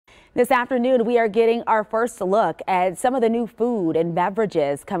This afternoon, we are getting our first look at some of the new food and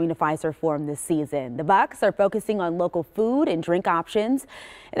beverages coming to Fiserv Forum this season. The Bucks are focusing on local food and drink options.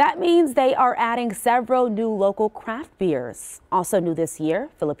 That means they are adding several new local craft beers. Also new this year,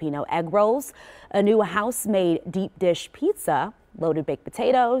 Filipino egg rolls, a new house-made deep dish pizza, loaded baked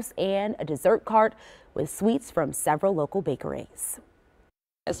potatoes, and a dessert cart with sweets from several local bakeries.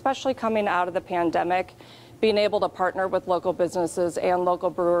 Especially coming out of the pandemic, being able to partner with local businesses and local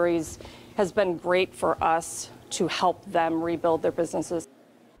breweries has been great for us to help them rebuild their businesses.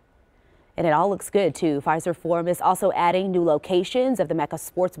 And it all looks good too. Fiserv Forum is also adding new locations of the Mecca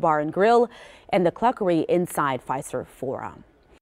Sports Bar and Grill and the Cluckery inside Fiserv Forum.